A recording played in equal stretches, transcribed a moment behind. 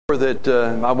That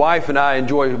my wife and I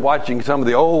enjoy watching some of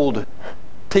the old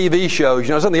TV shows.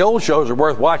 You know, some of the old shows are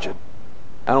worth watching.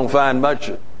 I don't find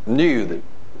much new that's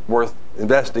worth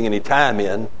investing any time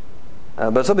in.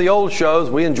 But some of the old shows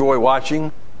we enjoy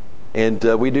watching, and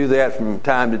we do that from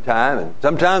time to time. And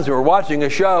sometimes when we're watching a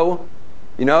show,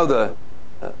 you know,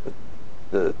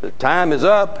 the time is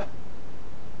up,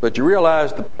 but you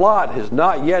realize the plot has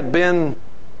not yet been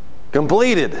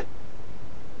completed.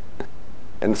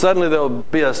 And suddenly there'll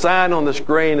be a sign on the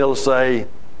screen that'll say,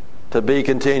 "To be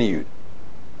continued."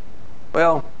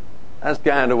 Well, that's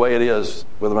kind of the way it is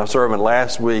with my sermon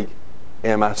last week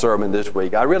and my sermon this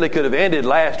week. I really could have ended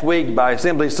last week by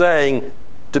simply saying,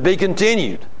 "To be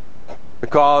continued,"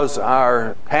 because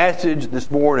our passage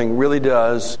this morning really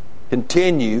does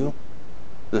continue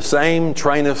the same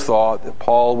train of thought that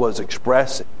Paul was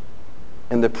expressing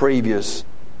in the previous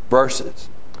verses.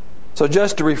 So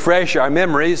just to refresh our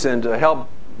memories and to help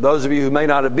those of you who may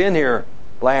not have been here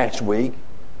last week,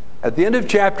 at the end of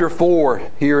chapter 4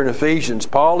 here in Ephesians,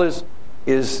 Paul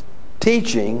is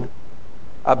teaching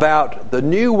about the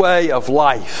new way of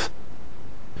life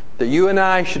that you and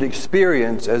I should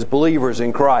experience as believers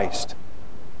in Christ.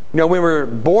 You know, when we're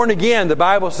born again, the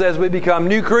Bible says we become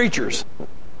new creatures.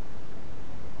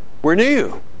 We're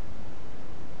new.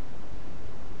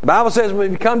 The Bible says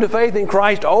when we come to faith in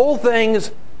Christ, old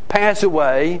things pass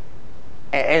away,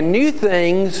 and new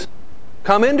things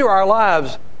come into our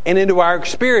lives and into our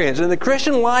experience. And the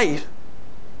Christian life,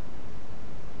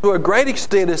 to a great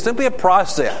extent, is simply a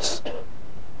process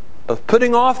of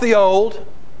putting off the old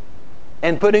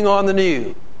and putting on the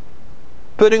new.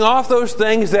 Putting off those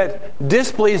things that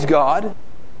displease God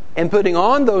and putting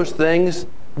on those things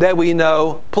that we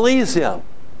know please Him.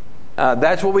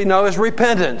 That's what we know as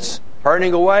repentance.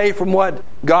 Turning away from what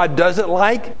God doesn't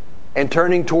like and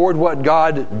turning toward what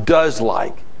God does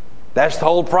like. That's the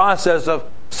whole process of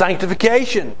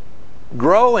sanctification,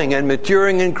 growing and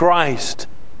maturing in Christ,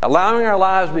 allowing our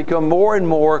lives to become more and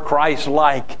more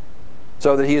Christ-like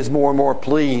so that He is more and more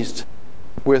pleased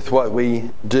with what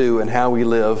we do and how we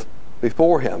live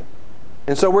before Him.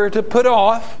 And so we're to put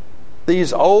off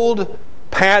these old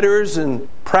patterns and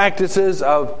practices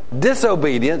of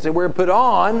disobedience, and we're to put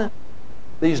on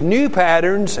these new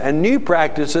patterns and new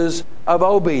practices of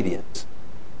obedience.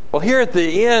 Well, here at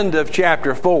the end of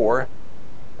chapter 4,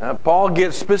 Paul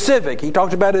gets specific. He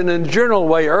talked about it in a general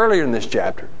way earlier in this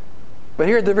chapter. But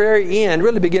here at the very end,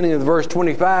 really beginning of verse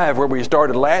 25, where we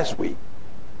started last week,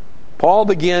 Paul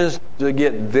begins to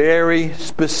get very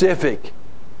specific.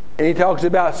 And he talks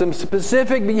about some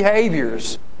specific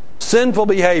behaviors, sinful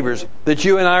behaviors, that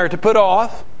you and I are to put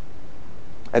off.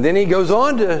 And then he goes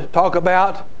on to talk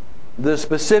about the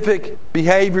specific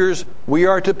behaviors we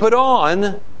are to put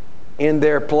on in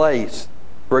their place.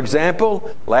 For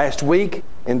example, last week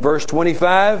in verse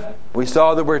 25, we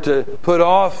saw that we're to put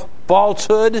off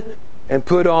falsehood and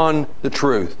put on the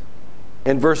truth.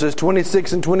 In verses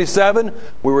 26 and 27,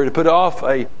 we were to put off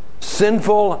a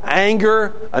sinful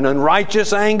anger, an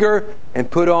unrighteous anger, and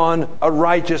put on a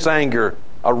righteous anger,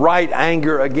 a right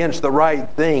anger against the right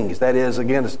things, that is,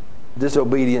 against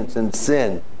disobedience and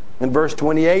sin. In verse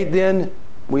 28, then,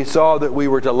 we saw that we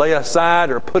were to lay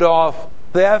aside or put off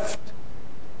theft,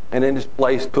 and in its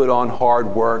place put on hard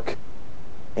work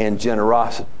and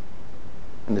generosity.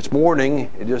 And this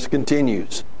morning, it just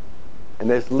continues. And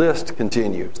this list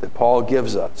continues that Paul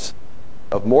gives us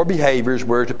of more behaviors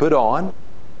we're to put on,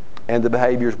 and the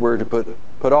behaviors we're to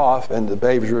put off, and the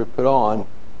behaviors we're to put on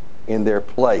in their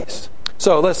place.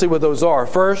 So let's see what those are.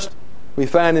 First, we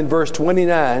find in verse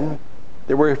 29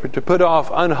 that we're to put off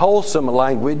unwholesome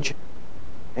language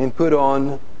and put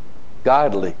on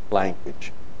godly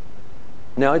language.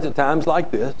 Now, it's at times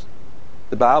like this,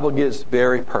 the Bible gets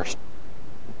very personal.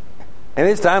 And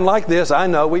it's time like this, I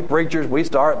know we preachers, we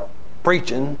start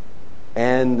preaching,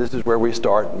 and this is where we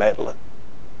start meddling.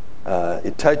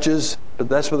 It touches, but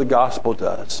that's what the gospel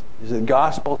does. The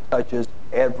gospel touches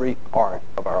every part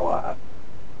of our life.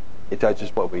 It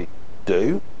touches what we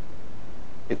do.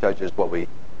 It touches what we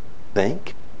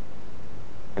think.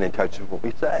 And it touches what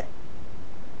we say.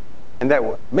 And that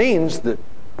means that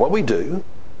what we do,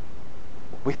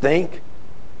 what we think,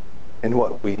 and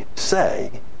what we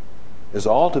say is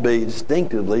all to be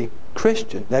distinctively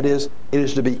Christian. That is, it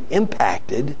is to be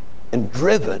impacted and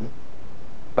driven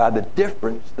by the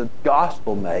difference that the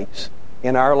gospel makes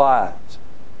in our lives.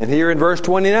 And here in verse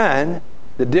 29,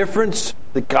 the difference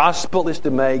the gospel is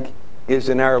to make is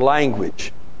in our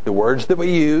language. The words that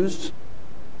we use,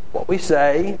 what we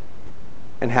say,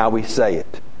 and how we say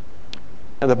it.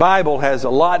 And the Bible has a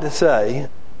lot to say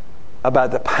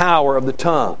about the power of the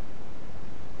tongue.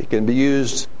 It can be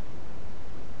used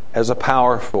as a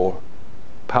power for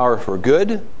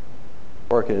good,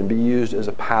 or it can be used as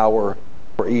a power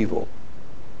for evil.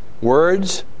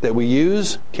 Words that we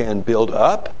use can build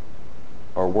up,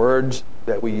 or words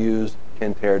that we use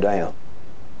can tear down.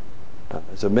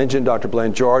 As I mentioned, Dr.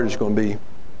 Blanchard is going to be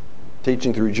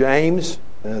teaching through James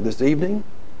this evening,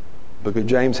 because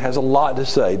James has a lot to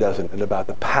say, doesn't it, about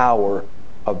the power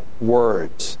of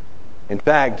words. In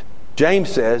fact, James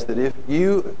says that if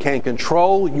you can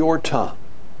control your tongue,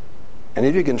 and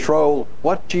if you control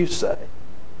what you say,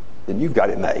 then you've got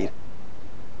it made.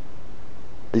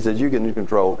 He says you can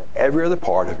control every other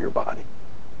part of your body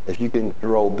if you can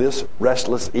control this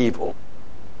restless evil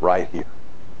right here.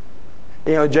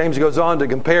 You know, James goes on to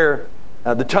compare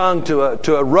the tongue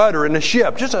to a rudder in a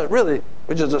ship,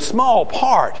 which is a small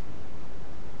part,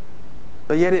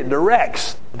 but yet it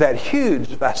directs that huge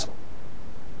vessel.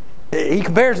 He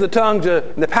compares the tongue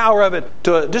to the power of it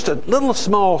to just a little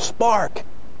small spark.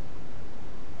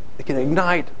 It can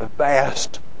ignite a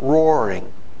vast,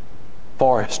 roaring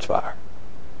forest fire.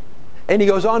 And he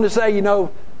goes on to say, you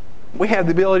know, we have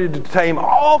the ability to tame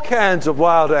all kinds of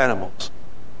wild animals.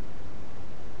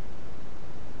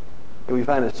 And we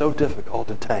find it so difficult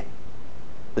to tame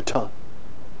the tongue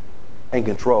and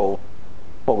control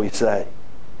what we say.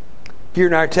 Here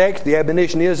in our text, the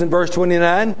admonition is in verse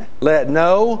 29, let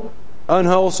no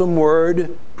unwholesome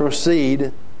word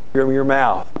proceed from your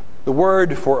mouth. The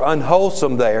word for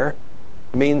unwholesome there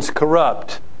means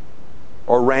corrupt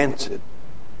or rancid.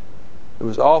 It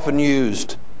was often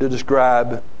used to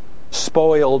describe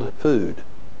spoiled food.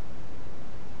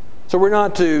 So we're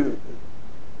not to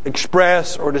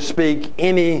express or to speak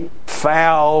any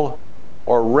foul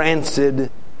or rancid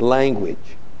language.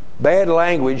 Bad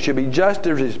language should be just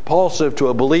as repulsive to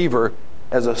a believer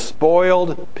as a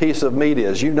spoiled piece of meat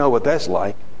is. You know what that's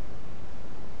like.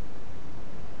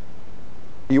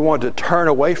 You want to turn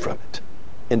away from it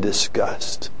in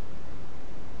disgust.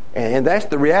 And that's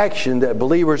the reaction that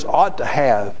believers ought to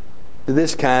have to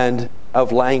this kind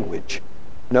of language.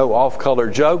 No off-color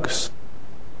jokes,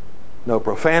 no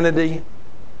profanity,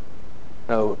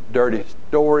 no dirty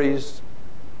stories,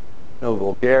 no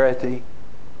vulgarity,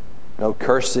 no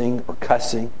cursing or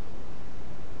cussing.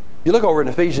 You look over in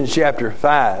Ephesians chapter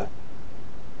 5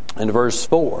 and verse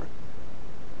 4.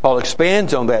 Paul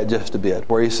expands on that just a bit,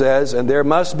 where he says, and there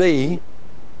must be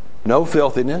no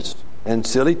filthiness and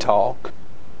silly talk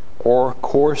or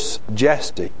coarse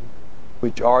jesting,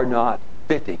 which are not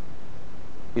fitting.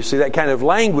 You see, that kind of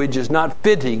language is not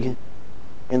fitting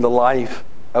in the life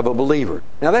of a believer.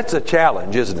 Now that's a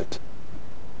challenge, isn't it?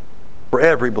 For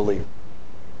every believer.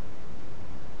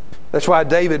 That's why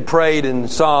David prayed in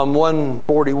Psalm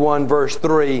 141 verse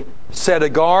 3, set a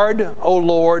guard, O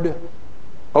Lord,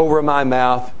 over my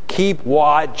mouth. Keep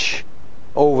watch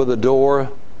over the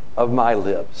door of my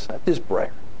lips. That's his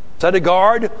prayer. Set a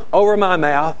guard over my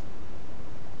mouth.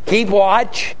 Keep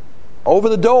watch over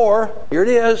the door. Here it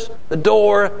is, the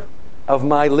door of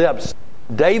my lips.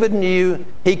 David knew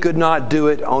he could not do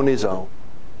it on his own.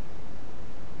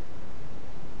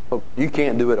 Well, you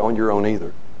can't do it on your own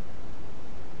either.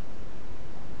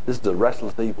 This is a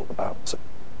restless evil, the Bible says.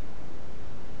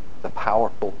 It's a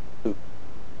powerful evil.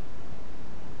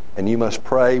 And you must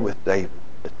pray with David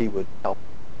that he would help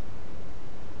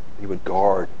you. He would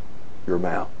guard your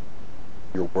mouth,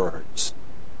 your words,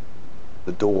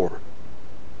 the door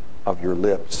of your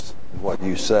lips, and what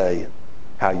you say and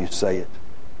how you say it.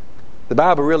 The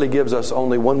Bible really gives us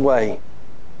only one way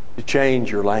to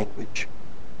change your language,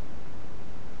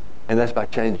 and that's by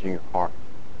changing your heart.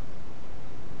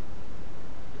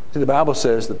 See, the Bible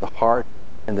says that the heart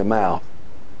and the mouth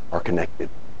are connected.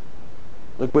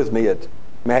 Look with me at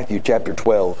Matthew chapter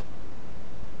 12.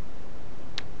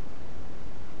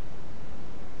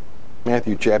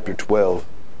 Matthew chapter 12.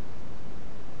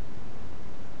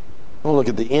 We'll look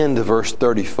at the end of verse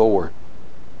 34.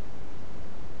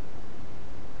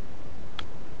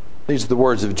 These are the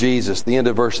words of Jesus. The end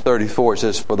of verse 34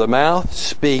 says, for the mouth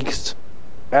speaks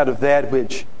out of that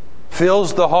which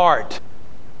fills the heart.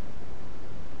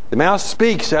 The mouth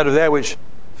speaks out of that which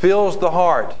fills the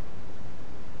heart.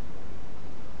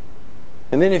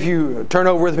 And then if you turn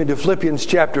over with me to Philippians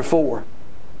chapter 4.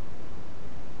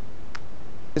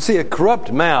 You see, a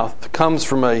corrupt mouth comes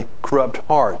from a corrupt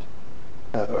heart.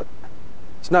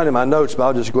 It's not in my notes, but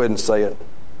I'll just go ahead and say it.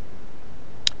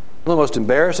 One of the most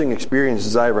embarrassing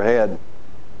experiences I ever had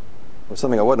was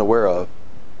something I wasn't aware of.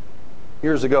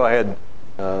 Years ago, I had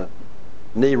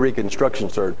knee reconstruction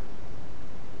surgery.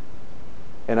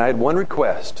 And I had one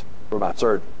request for my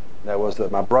surgeon. That was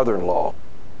that my brother-in-law,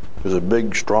 who was a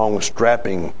big, strong,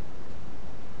 strapping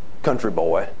country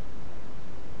boy,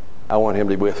 I wanted him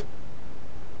to be with me.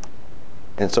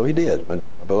 And so he did. My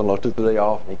brother-in-law took the day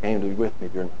off, and he came to be with me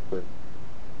during the surgery.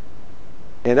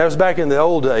 And that was back in the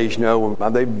old days,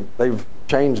 when they've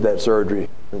changed that surgery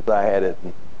since I had it.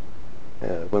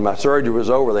 And, when my surgery was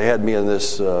over, they had me in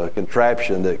this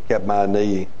contraption that kept my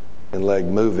knee and leg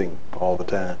moving all the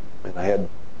time. And I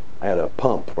had a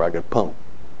pump where I could pump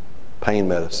pain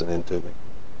medicine into me.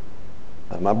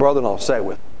 My brother-in-law sat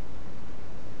with me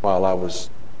while I was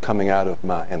coming out of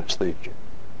my anesthesia.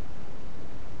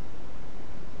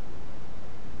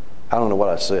 I don't know what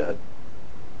I said.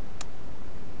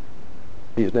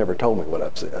 He's never told me what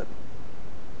I've said.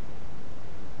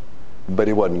 But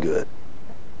it wasn't good.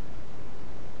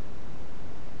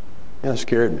 It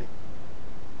scared me.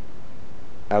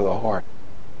 Out of the heart.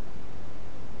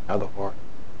 Out of the heart.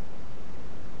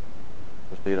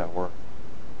 Indeed, I work.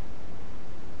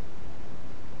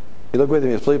 You look with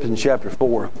me at Ephesians chapter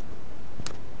 4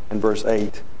 and verse 8.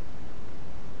 It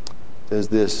says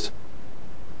this: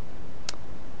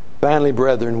 Finally,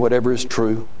 brethren, whatever is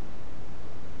true,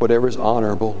 whatever is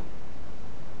honorable,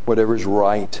 whatever is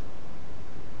right,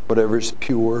 whatever is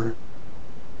pure,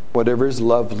 whatever is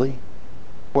lovely,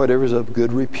 whatever is of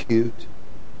good repute,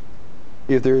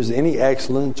 if there is any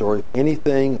excellence or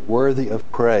anything worthy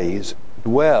of praise,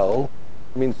 dwell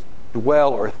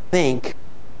or think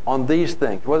on these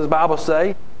things. What does the Bible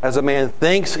say? As a man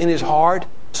thinks in his heart,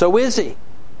 so is he.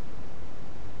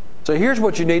 So here's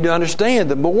what you need to understand.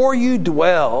 The more you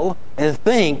dwell and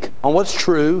think on what's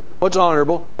true, what's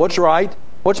honorable, what's right,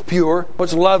 what's pure,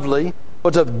 what's lovely,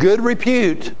 what's of good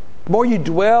repute, the more you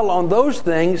dwell on those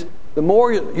things, the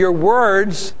more your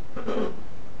words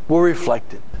will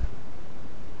reflect it.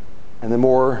 And the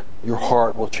more your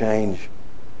heart will change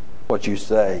what you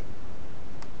say.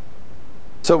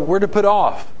 So we're to put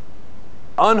off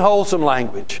unwholesome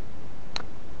language.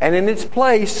 And in its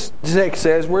place, the text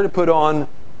says, we're to put on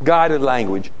guided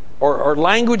language, or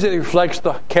language that reflects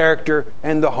the character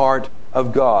and the heart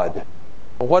of God.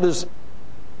 Well, what does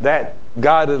that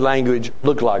guided language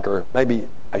look like? Or maybe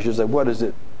I should say, what does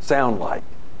it sound like?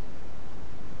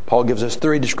 Paul gives us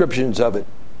 3 descriptions of it,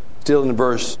 still in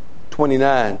verse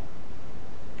 29,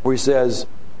 where he says,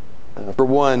 for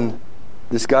one,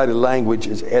 this guided language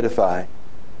is edifying.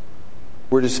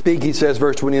 We're to speak, he says,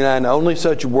 verse 29, only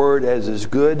such a word as is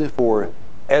good for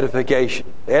edification.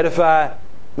 Edify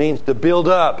means to build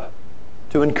up,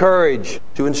 to encourage,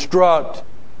 to instruct,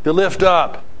 to lift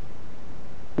up.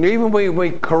 And even when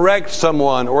we correct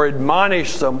someone or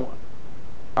admonish someone,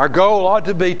 our goal ought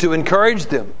to be to encourage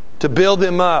them, to build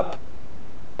them up,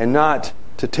 and not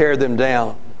to tear them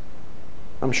down.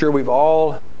 I'm sure we've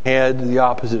all had the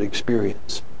opposite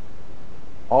experience.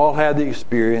 All had the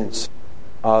experience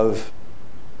of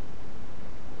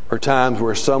or times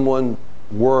where someone's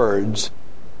words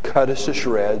cut us to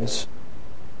shreds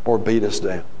or beat us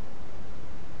down.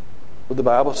 But the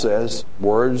Bible says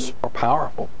words are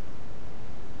powerful.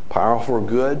 Powerful for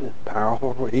good,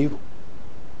 powerful for evil.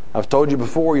 I've told you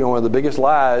before, one of the biggest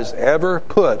lies ever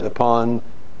put upon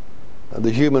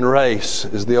the human race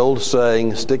is the old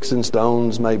saying, sticks and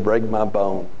stones may break my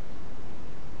bone,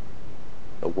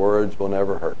 but words will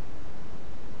never hurt.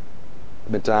 There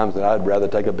have been times that I'd rather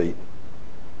take a beating,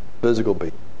 physical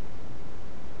beating,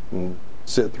 and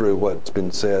sit through what's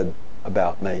been said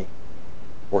about me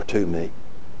or to me.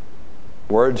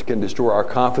 Words can destroy our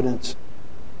confidence,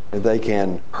 and they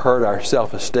can hurt our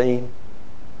self-esteem.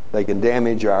 They can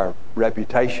damage our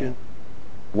reputation.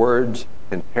 Words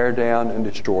can tear down and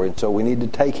destroy. And so we need to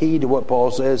take heed to what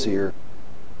Paul says here,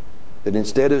 that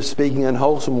instead of speaking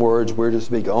unwholesome words, we're to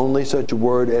speak only such a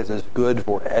word as is good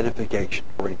for edification,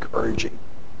 for encouraging,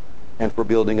 and for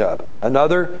building up.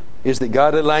 Another is that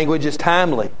guided language is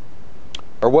timely,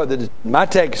 or what my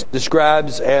text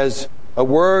describes as a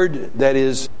word that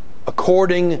is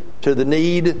according to the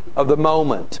need of the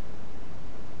moment.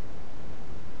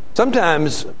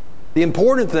 Sometimes the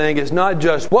important thing is not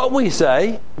just what we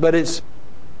say, but it's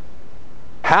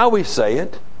how we say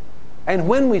it and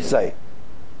when we say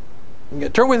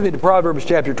it. Turn with me to Proverbs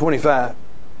chapter 25.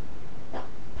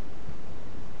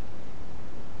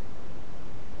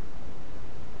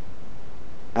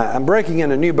 I'm breaking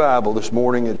in a new Bible this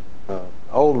morning.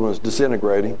 Old one is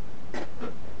disintegrating.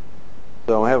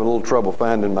 So I'm having a little trouble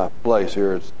finding my place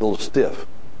here. It's a little stiff.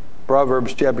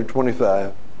 Proverbs chapter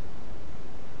 25.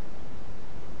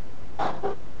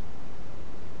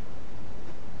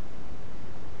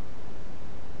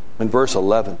 In verse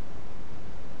 11, it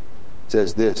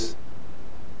says this: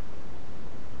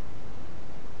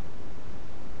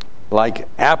 like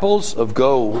apples of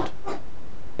gold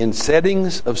in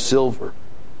settings of silver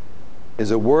is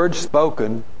a word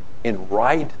spoken in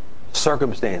right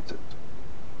circumstances.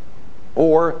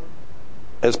 Or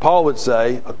as Paul would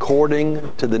say,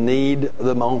 according to the need of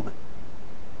the moment,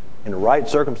 in the right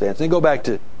circumstance. Then go back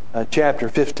to chapter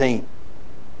 15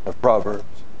 of Proverbs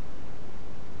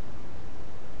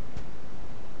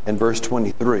and verse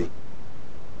 23.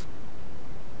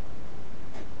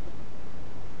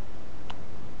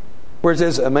 Where it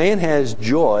says, a man has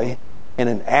joy in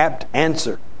an apt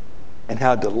answer, and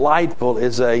how delightful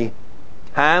is a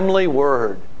timely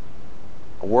word.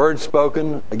 A word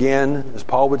spoken, again, as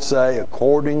Paul would say,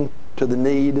 according to the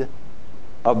need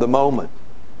of the moment.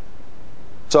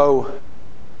 So,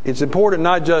 it's important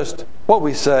not just what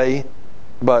we say,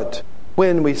 but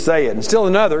when we say it. And still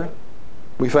another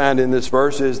we find in this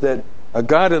verse is that a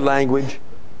godly language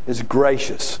is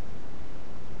gracious.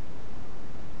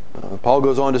 Paul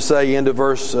goes on to say, into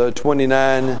verse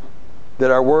 29,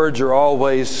 that our words are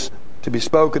always to be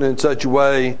spoken in such a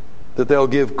way that they'll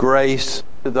give grace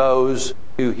to those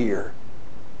who hear.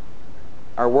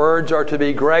 Our words are to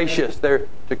be gracious. They're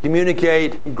to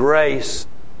communicate grace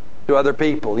to other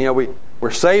people. You know,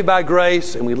 we're saved by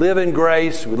grace, and we live in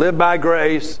grace. We live by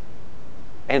grace.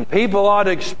 And people ought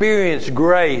to experience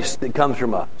grace that comes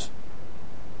from us.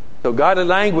 So godly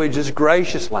language is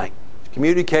gracious language,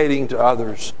 communicating to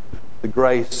others the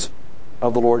grace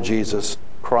of the Lord Jesus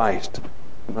Christ.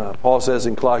 Paul says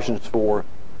in Colossians 4,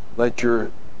 let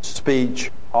your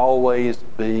speech always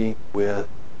be with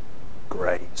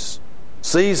grace,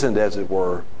 seasoned, as it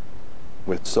were,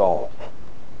 with salt.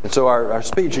 And so our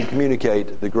speech should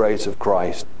communicate the grace of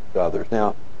Christ to others.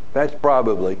 Now, that's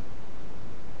probably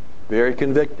very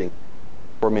convicting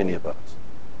for many of us.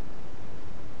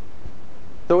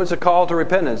 So it's a call to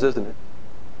repentance, isn't it?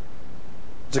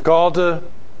 It's a call to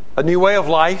a new way of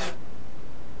life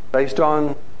based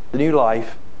on the new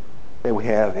life that we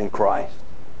have in Christ.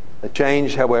 A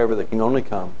change, however, that can only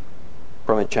come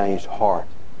from a changed heart.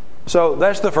 So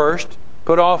that's the first.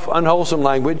 Put off unwholesome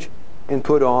language and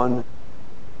put on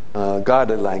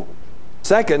godly language.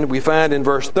 Second, we find in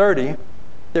verse 30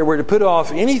 that we're to put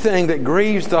off anything that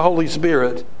grieves the Holy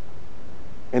Spirit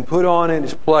and put on in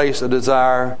its place a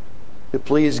desire to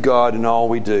please God in all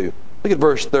we do. Look at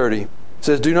verse 30. It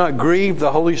says, do not grieve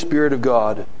the Holy Spirit of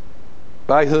God,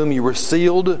 by whom you were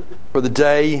sealed for the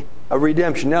day of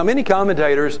redemption. Now, many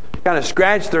commentators kind of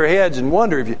scratch their heads and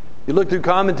wonder, if you look through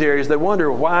commentaries, they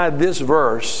wonder why this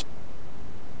verse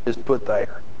is put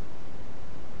there.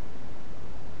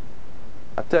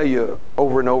 I tell you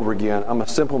over and over again, I'm a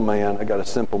simple man, I got a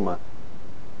simple mind.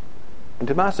 And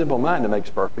to my simple mind, it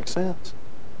makes perfect sense.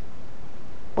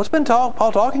 What's been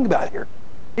Paul talking about here?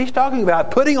 He's talking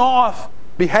about putting off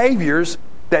behaviors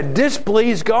that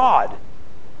displease God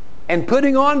and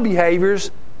putting on behaviors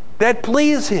that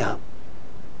please Him.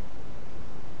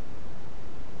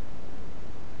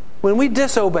 When we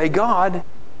disobey God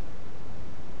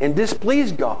and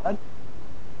displease God,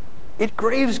 it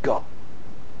grieves God,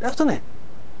 doesn't it?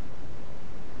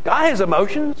 God has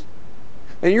emotions,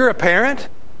 and you're a parent,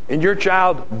 and your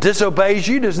child disobeys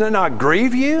you. Does that not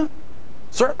grieve you?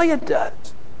 Certainly it does.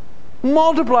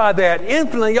 Multiply that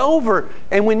infinitely over,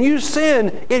 and when you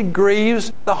sin, it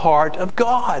grieves the heart of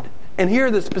God. And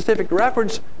here the specific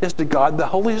reference is to God the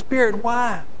Holy Spirit.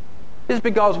 Why? It's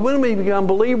because when we become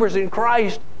believers in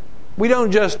Christ, we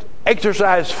don't just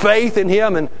exercise faith in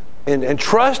Him and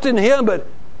trust in Him, but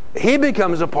He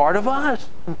becomes a part of us.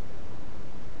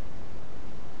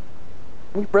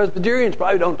 We Presbyterians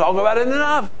probably don't talk about it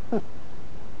enough. The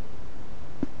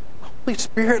Holy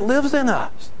Spirit lives in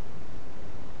us.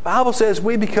 The Bible says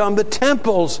we become the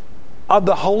temples of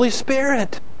the Holy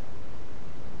Spirit.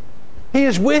 He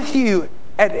is with you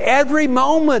at every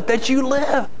moment that you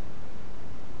live.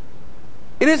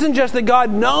 It isn't just that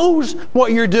God knows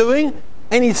what you're doing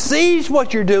and He sees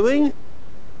what you're doing.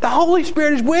 The Holy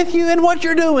Spirit is with you in what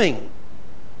you're doing.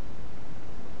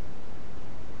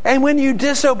 And when you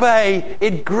disobey,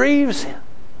 it grieves Him.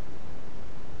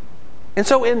 And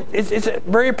so it's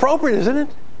very appropriate, isn't it?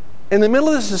 In the middle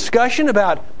of this discussion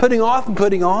about putting off and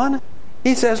putting on,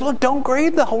 He says, look, don't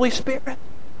grieve the Holy Spirit.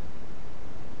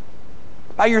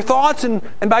 By your thoughts and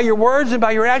by your words and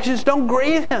by your actions, don't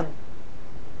grieve Him.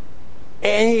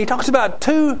 And He talks about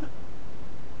two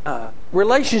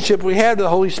relationships we have to the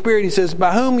Holy Spirit. He says,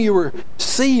 by whom you were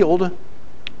sealed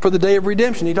for the day of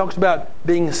redemption. He talks about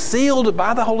being sealed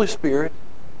by the Holy Spirit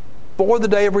for the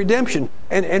day of redemption.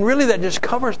 And really that just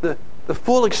covers the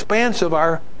full expanse of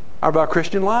our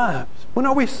Christian lives. When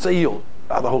are we sealed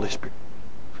by the Holy Spirit?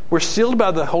 We're sealed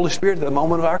by the Holy Spirit at the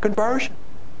moment of our conversion.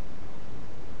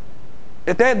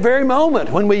 At that very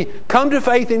moment, when we come to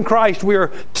faith in Christ, we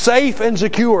are safe and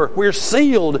secure. We're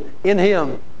sealed in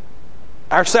Him.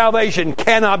 Our salvation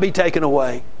cannot be taken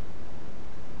away.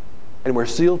 And we're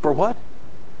sealed for what?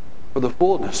 for the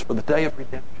fullness, for the day of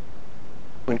redemption.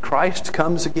 When Christ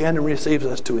comes again and receives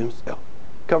us to himself,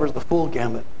 covers the full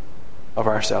gamut of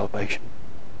our salvation.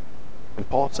 And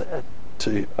Paul said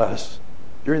to us,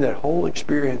 during that whole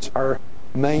experience, one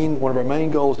of our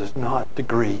main goals is not to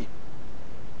grieve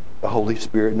the Holy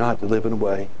Spirit, not to live in a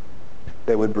way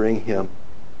that would bring him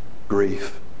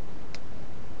grief.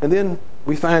 And then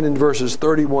we find in verses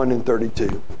 31 and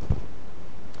 32,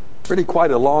 really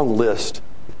quite a long list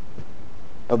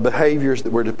of behaviors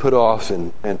that we're to put off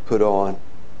and put on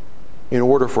in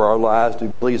order for our lives to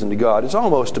be pleasing to God. It's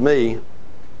almost to me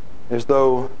as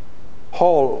though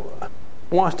Paul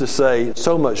wants to say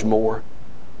so much more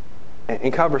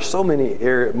and cover so many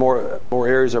more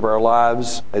areas of our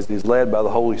lives as he's led by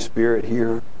the Holy Spirit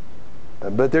here.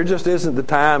 But there just isn't the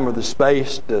time or the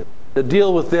space to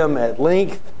deal with them at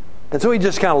length. And so he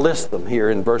just kind of lists them here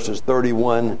in verses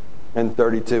 31 and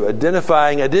 32,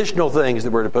 identifying additional things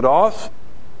that we're to put off,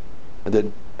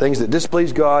 things that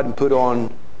displease God, and put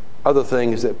on other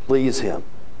things that please him.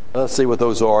 Let's see what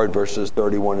those are in verses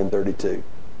 31 and 32.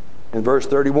 In verse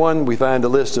 31, we find a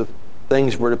list of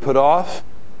things we're to put off.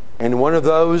 And one of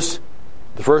those,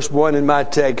 the first one in my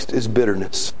text, is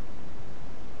bitterness.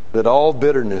 That all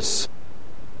bitterness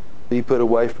be put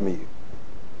away from you.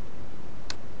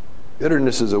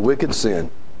 Bitterness is a wicked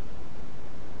sin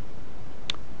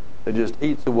that just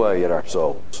eats away at our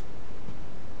souls.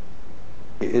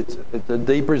 It's a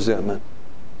deep resentment,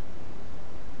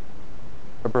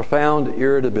 a profound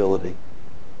irritability,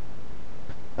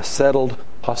 a settled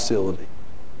hostility.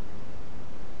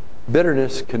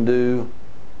 Bitterness can do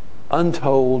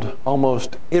untold,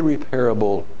 almost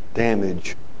irreparable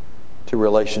damage to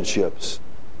relationships.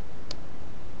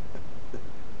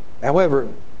 However,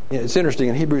 it's interesting,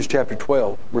 in Hebrews chapter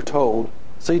 12, we're told,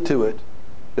 see to it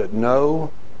that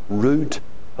no root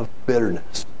of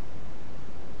bitterness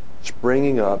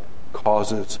springing up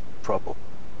causes trouble.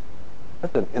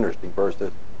 That's an interesting verse.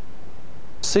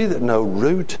 See that no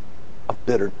root of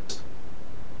bitterness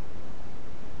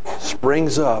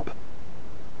springs up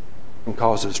and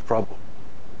causes trouble.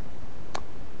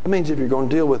 That means if you're going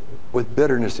to deal with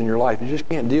bitterness in your life, you just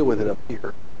can't deal with it up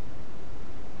here.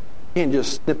 You can't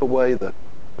just snip away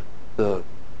the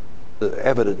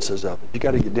evidences of it. You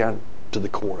got to get down to the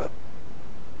core of it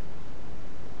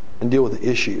and deal with the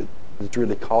issue that's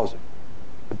really causing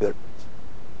the bitterness.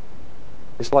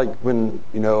 It's like when,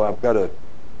 I've got a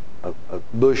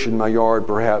bush in my yard,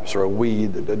 perhaps, or a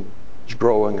weed that's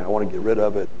growing, and I want to get rid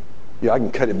of it. I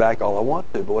can cut it back all I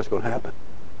want to, but what's going to happen?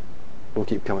 It will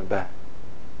keep coming back.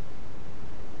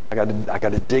 I got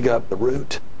to dig up the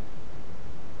root.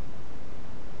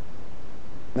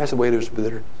 And that's the way it is with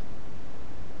bitterness.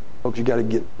 Folks, you got to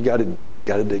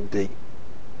dig deep.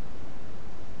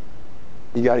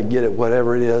 You got to get at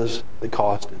whatever it is that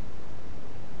caused it,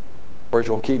 or it's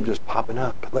going to keep just popping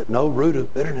up. Let no root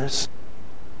of bitterness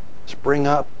spring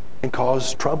up and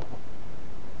cause trouble.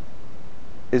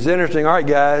 It's interesting. All right,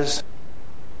 guys.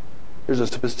 There's a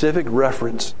specific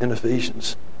reference in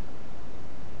Ephesians.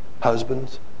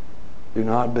 Husbands, do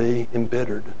not be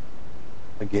embittered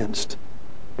against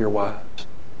your wives.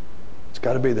 It's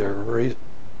got to be there for a reason.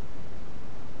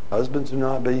 Husbands, do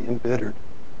not be embittered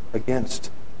against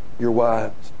your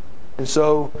wives. And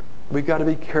so we've got to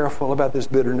be careful about this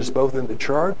bitterness both in the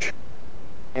church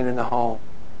and in the home.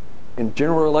 In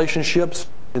general relationships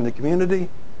in the community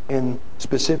and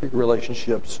specific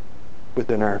relationships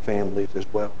within our families as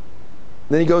well.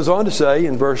 Then he goes on to say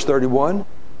in verse 31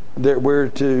 that we're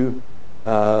to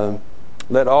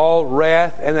let all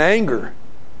wrath and anger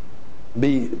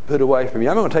be put away from you.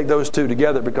 I'm going to take those two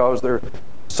together because they're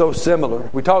so similar.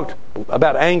 We talked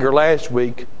about anger last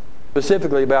week,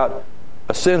 specifically about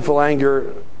a sinful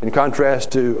anger in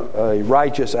contrast to a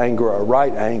righteous anger or a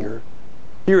right anger.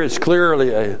 Here it's clearly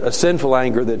a sinful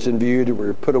anger that's in view that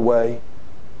we're put away.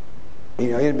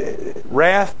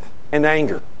 Wrath and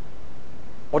anger.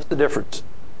 What's the difference?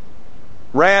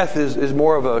 Wrath is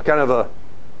more of a kind of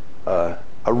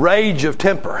a rage of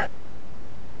temper.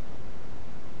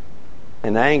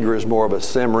 And anger is more of a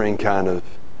simmering kind of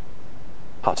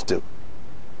hostility.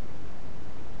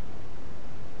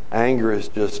 Anger is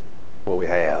just what we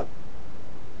have.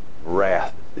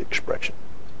 Wrath is the expression.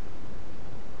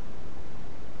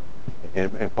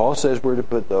 And Paul says we're to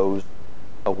put those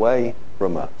away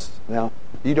from us. Now,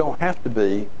 you don't have to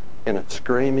be in a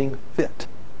screaming fit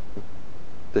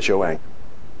to show anger.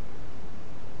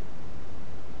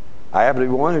 I happen to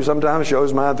be one who sometimes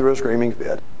shows mine through a screaming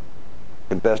fit.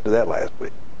 Confessed to that last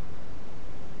week.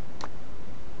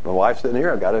 My wife's sitting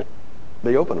here, I've got to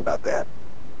be open about that.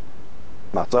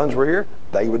 My sons were here,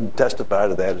 they would testify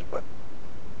to that as well.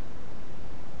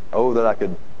 Oh, that I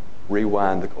could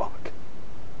rewind the clock.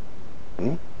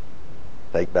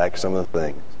 Take back some of the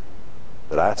things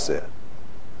that I said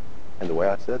and the way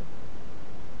I said them.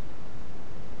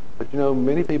 But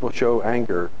many people show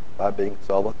anger by being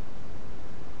sullen,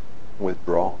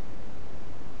 withdrawn,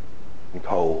 and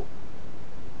cold.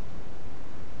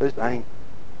 There's anger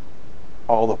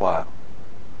all the while.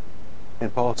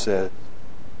 And Paul says,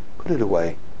 put it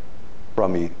away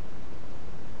from you.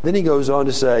 Then he goes on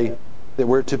to say that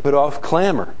we're to put off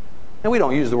clamor. And we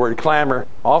don't use the word clamor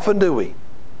often, do we?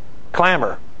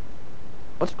 Clamor.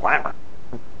 What's clamor?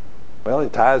 Well,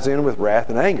 it ties in with wrath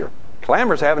and anger.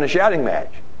 Clamor is having a shouting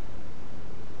match.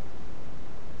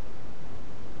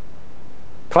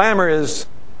 Clamor is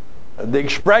the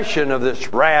expression of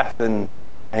this wrath and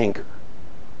anger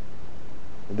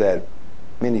that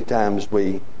many times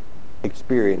we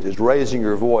experience. Is raising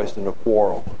your voice in a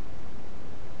quarrel.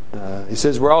 He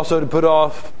says we're also to put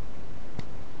off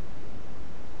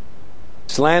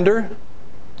slander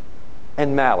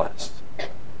and malice.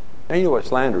 Now you know what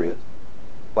slander is.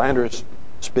 Slander is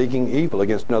speaking evil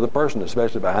against another person,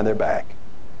 especially behind their back.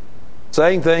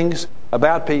 Saying things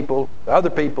about people, other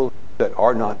people, that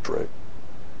are not true.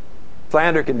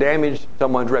 Slander can damage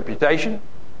someone's reputation.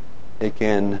 It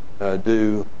can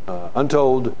do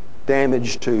untold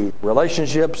damage to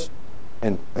relationships.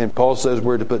 And Paul says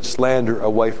we're to put slander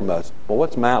away from us. Well,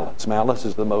 what's malice? Malice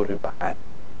is the motive behind it.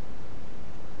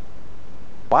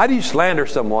 Why do you slander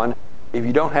someone if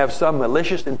you don't have some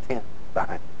malicious intent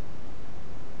behind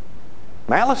it?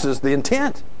 Malice is the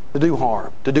intent to do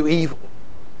harm, to do evil,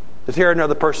 to tear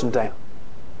another person down.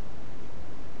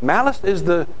 Malice is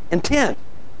the intent,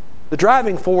 the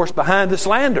driving force behind the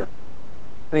slander.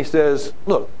 And he says,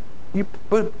 look, you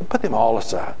put them all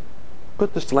aside.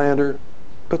 Put the slander,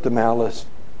 put the malice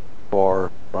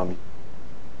far from you.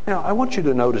 Now, I want you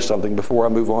to notice something before I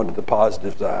move on to the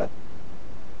positive side.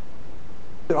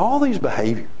 That all these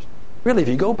behaviors, really, if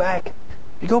you go back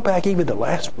even to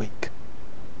last week,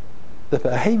 the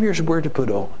behaviors we're to put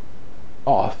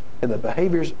off, and the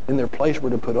behaviors in their place we're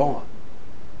to put on,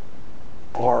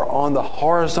 are on the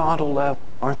horizontal level,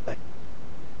 aren't they?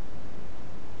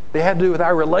 They have to do with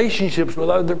our relationships with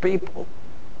other people.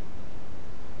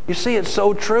 You see, it's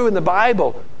so true in the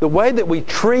Bible. The way that we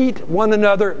treat one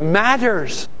another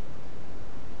matters.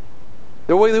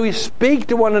 The way that we speak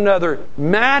to one another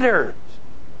matters.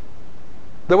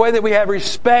 The way that we have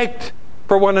respect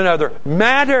for one another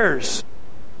matters.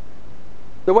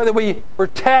 The way that we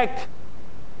protect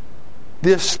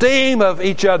the esteem of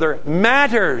each other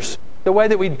matters. The way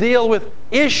that we deal with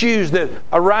issues that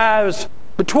arise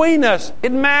between us,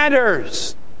 it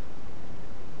matters.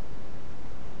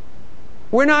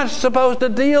 We're not supposed to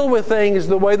deal with things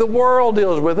the way the world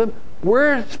deals with them.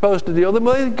 We're supposed to deal with them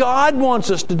the way God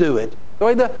wants us to do it. The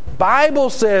way the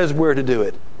Bible says we're to do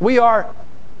it. We are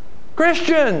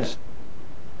Christians.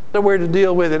 So we're to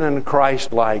deal with it in a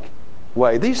Christ-like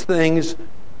way. These things,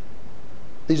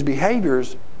 these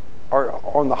behaviors are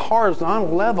on the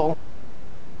horizontal level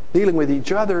dealing with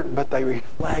each other, but they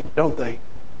reflect, don't they,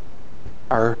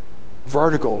 our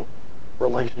vertical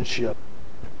relationship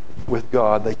with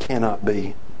God. They cannot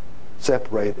be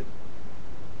separated.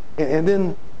 And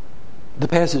then the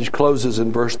passage closes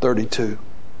in verse 32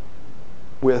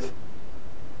 with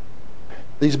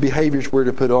these behaviors we're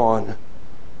to put on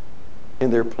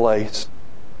in their place.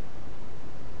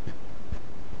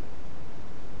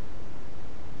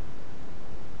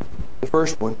 The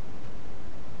first one,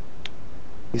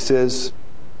 he says,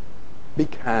 be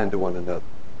kind to one another.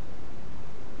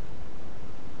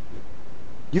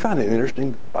 You find it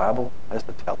interesting the Bible has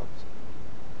to tell us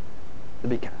to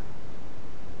be kind.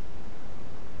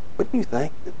 Wouldn't you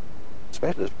think that,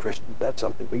 especially as Christians, that's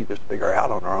something we can just figure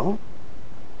out on our own?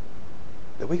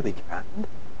 That we can be kind?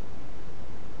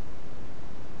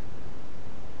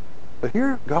 But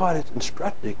here God is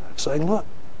instructing us, saying, look,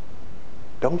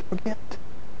 don't forget.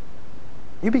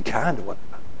 You be kind to one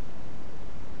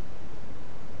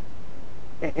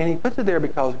another. And he puts it there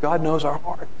because God knows our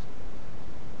hearts.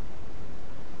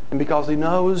 And because he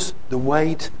knows the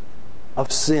weight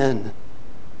of sin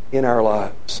in our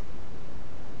lives.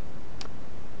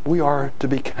 We are to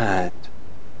be kind.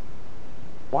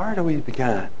 Why are we to be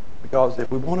kind? Because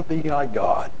if we want to be like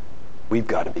God, we've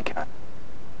got to be kind.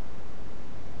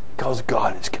 Because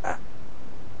God is kind.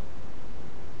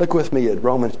 Look with me at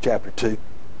Romans chapter 2.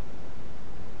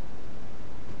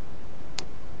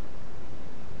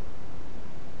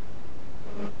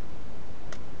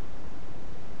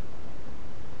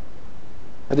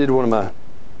 I did one of my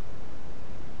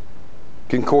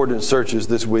concordance searches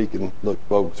this week, and look,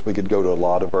 folks, we could go to a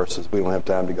lot of verses. We don't have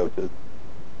time to go to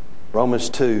Romans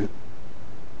 2.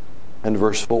 and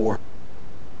verse 4,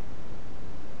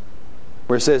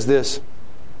 where it says this,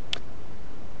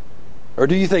 or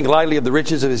do you think lightly of the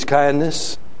riches of His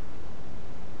kindness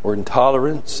or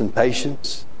intolerance and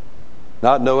patience,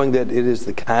 not knowing that it is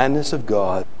the kindness of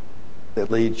God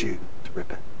that leads you to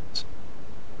repentance?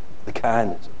 The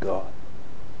kindness of God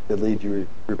that leads you to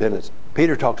repentance.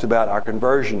 Peter talks about our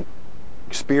conversion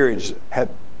experience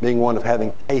being one of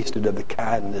having tasted of the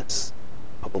kindness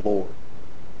of the Lord.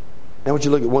 Now, would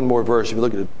you look at one more verse? If you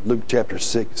look at Luke chapter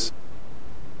 6.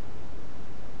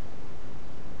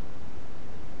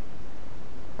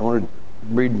 I want to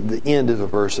read the end of the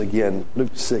verse again.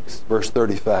 Luke 6, verse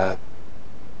 35.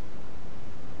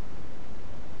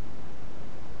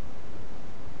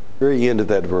 Very end of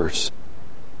that verse.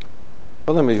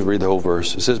 Well, let me read the whole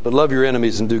verse. It says, but love your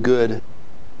enemies and do good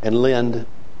and lend,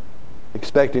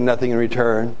 expecting nothing in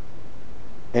return.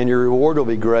 And your reward will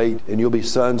be great, and you'll be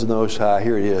sons of the Most High.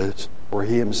 Here it is. For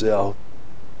He Himself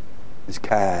is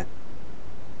kind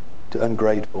to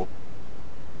ungrateful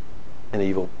and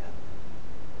evil men.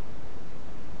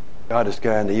 God is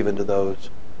kind even to those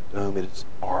to whom it is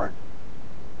hard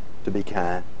to be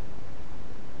kind.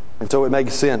 And so it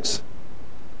makes sense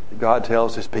that God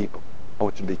tells His people, I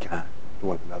want you to be kind to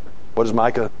one another. What does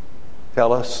Micah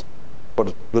tell us?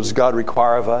 What does God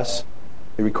require of us?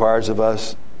 He requires of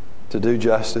us to do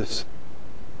justice,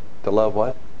 to love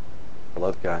what? To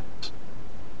love kindness,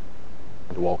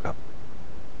 and to walk up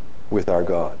with our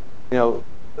God. You know,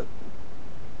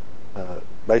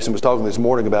 Mason was talking this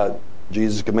morning about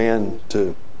Jesus' command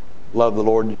to love the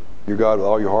Lord your God with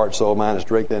all your heart, soul, mind, and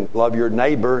strength, and love your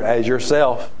neighbor as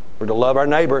yourself. We're to love our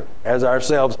neighbor as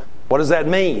ourselves. What does that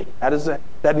mean? How does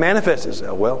that manifest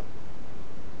itself? Well,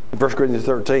 in 1 Corinthians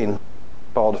 13,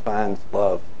 Paul defines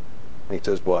love. And he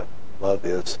says what? Love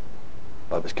is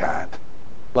kind.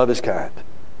 Love is kind.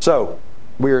 So,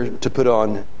 we're to put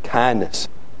on kindness.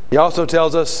 He also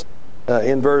tells us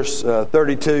in verse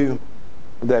 32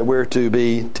 that we're to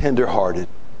be tender-hearted.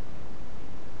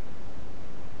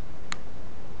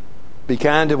 Be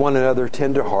kind to one another,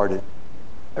 tender-hearted.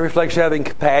 That reflects having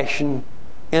compassion,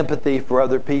 empathy for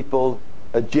other people,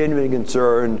 a genuine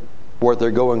concern for what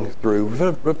they're going through.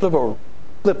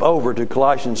 Flip over to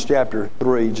Colossians chapter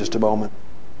 3 just a moment.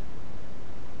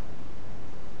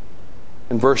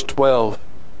 In verse 12,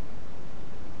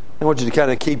 I want you to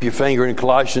kind of keep your finger in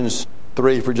Colossians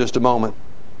 3 for just a moment.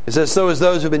 It says, so as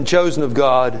those who have been chosen of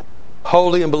God,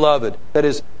 holy and beloved. That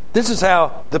is, this is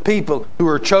how the people who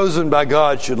are chosen by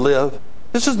God should live.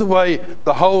 This is the way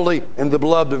the holy and the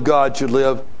beloved of God should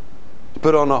live. To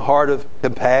put on a heart of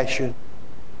compassion,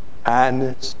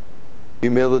 kindness,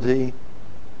 humility,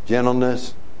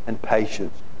 gentleness, and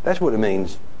patience. That's what it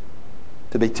means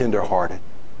to be tender-hearted.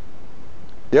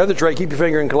 The other trait, keep your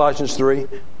finger in Colossians 3.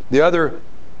 The other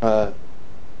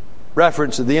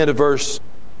reference at the end of verse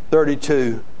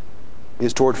 32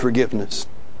 is toward forgiveness.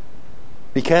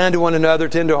 Be kind to one another,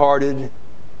 tender-hearted,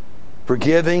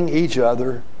 forgiving each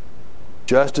other,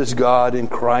 just as God in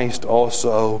Christ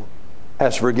also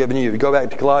has forgiven you. Go back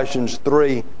to Colossians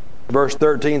 3, verse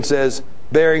 13 says,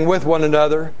 bearing with one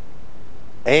another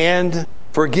and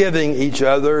forgiving each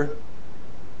other.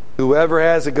 Whoever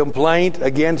has a complaint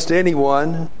against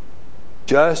anyone,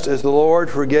 just as the Lord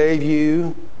forgave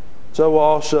you, so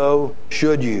also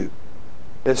should you.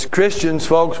 As Christians,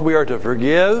 folks, we are to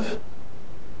forgive,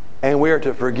 and we are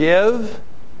to forgive,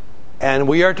 and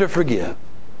we are to forgive.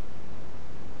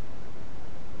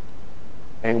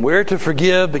 And we're to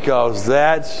forgive because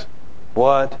that's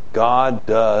what God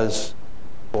does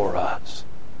for us.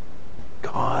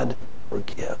 God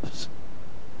forgives.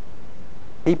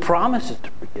 He promises to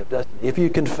forgive, doesn't He? If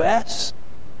you confess,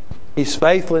 He's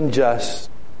faithful and just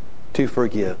to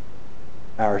forgive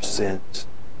our sins.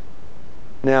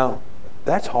 Now,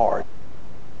 that's hard.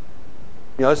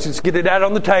 You know, let's just get it out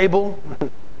on the table.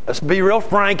 Let's be real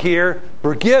frank here.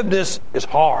 Forgiveness is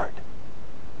hard.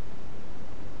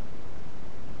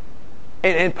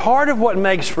 And part of what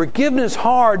makes forgiveness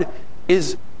hard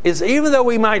is even though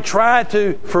we might try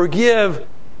to forgive,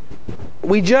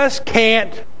 we just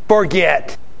can't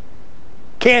forget.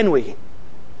 Can we?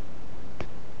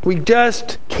 We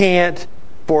just can't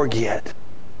forget.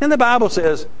 And the Bible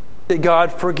says that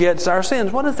God forgets our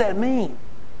sins. What does that mean?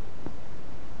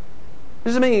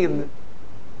 Does it mean,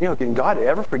 can God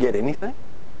ever forget anything?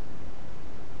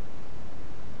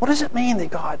 What does it mean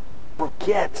that God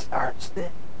forgets our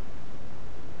sins?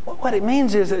 What it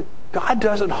means is that God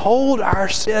doesn't hold our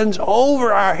sins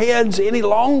over our heads any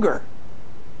longer.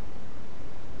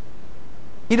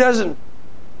 He doesn't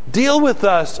deal with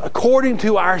us according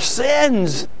to our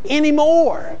sins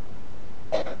anymore.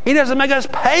 He doesn't make us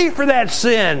pay for that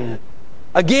sin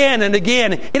again and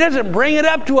again. He doesn't bring it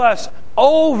up to us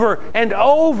over and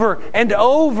over and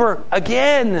over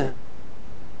again.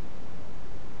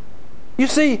 You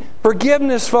see,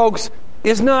 forgiveness, folks,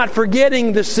 is not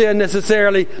forgetting the sin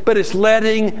necessarily, but it's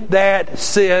letting that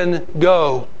sin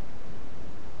go.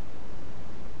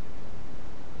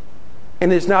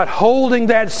 And it's not holding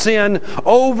that sin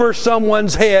over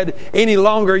someone's head any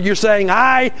longer. You're saying,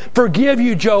 I forgive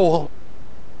you, Joel.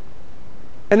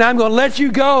 And I'm going to let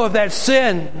you go of that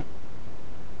sin.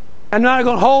 I'm not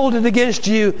going to hold it against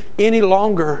you any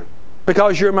longer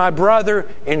because you're my brother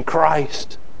in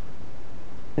Christ.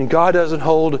 And God doesn't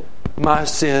hold my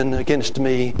sin against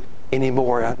me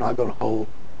anymore. I'm not going to hold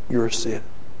your sin.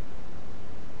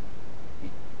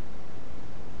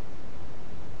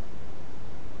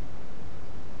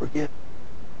 Forgive.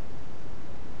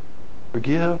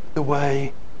 Forgive the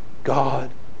way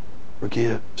God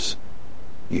forgives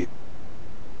you.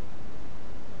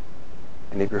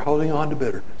 And if you're holding on to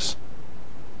bitterness,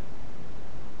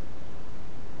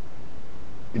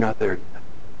 you're not there yet.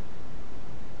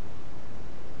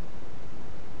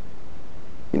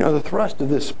 You know, the thrust of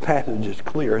this passage is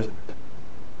clear, isn't it?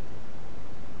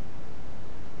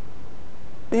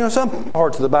 You know, some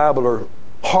parts of the Bible are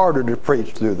harder to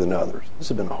preach through than others. This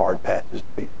has been a hard passage to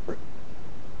preach through.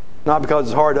 Not because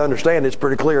it's hard to understand, it's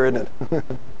pretty clear, isn't it?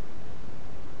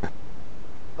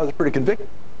 It's pretty convicting.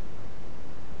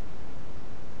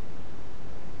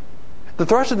 The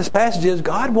thrust of this passage is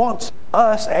God wants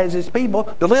us as His people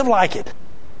to live like it.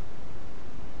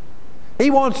 He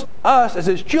wants us as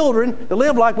His children to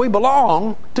live like we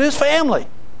belong to His family.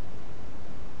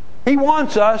 He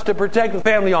wants us to protect the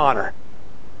family honor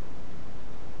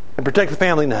and protect the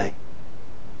family name.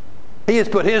 He has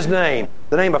put His name,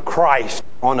 the name of Christ,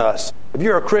 on us. If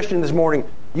you're a Christian this morning,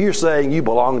 you're saying you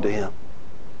belong to Him.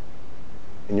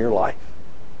 In your life,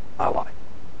 my life,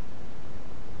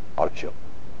 ought to show.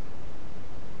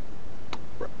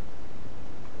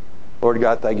 Lord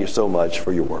God, thank you so much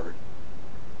for your word.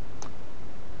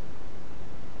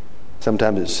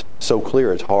 Sometimes it's so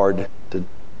clear it's hard to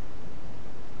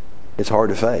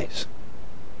face.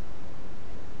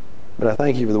 But I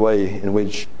thank you for the way in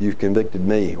which you've convicted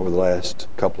me over the last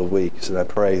couple of weeks, and I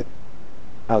pray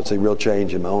I would see real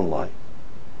change in my own life.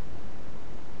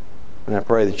 And I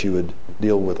pray that you would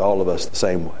deal with all of us the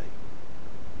same way.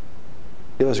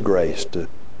 Give us grace to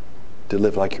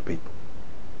live like your people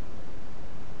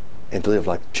and to live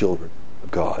like the children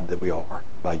of God that we are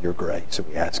by your grace. And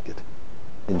we ask it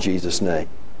in Jesus' name.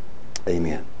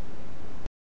 Amen.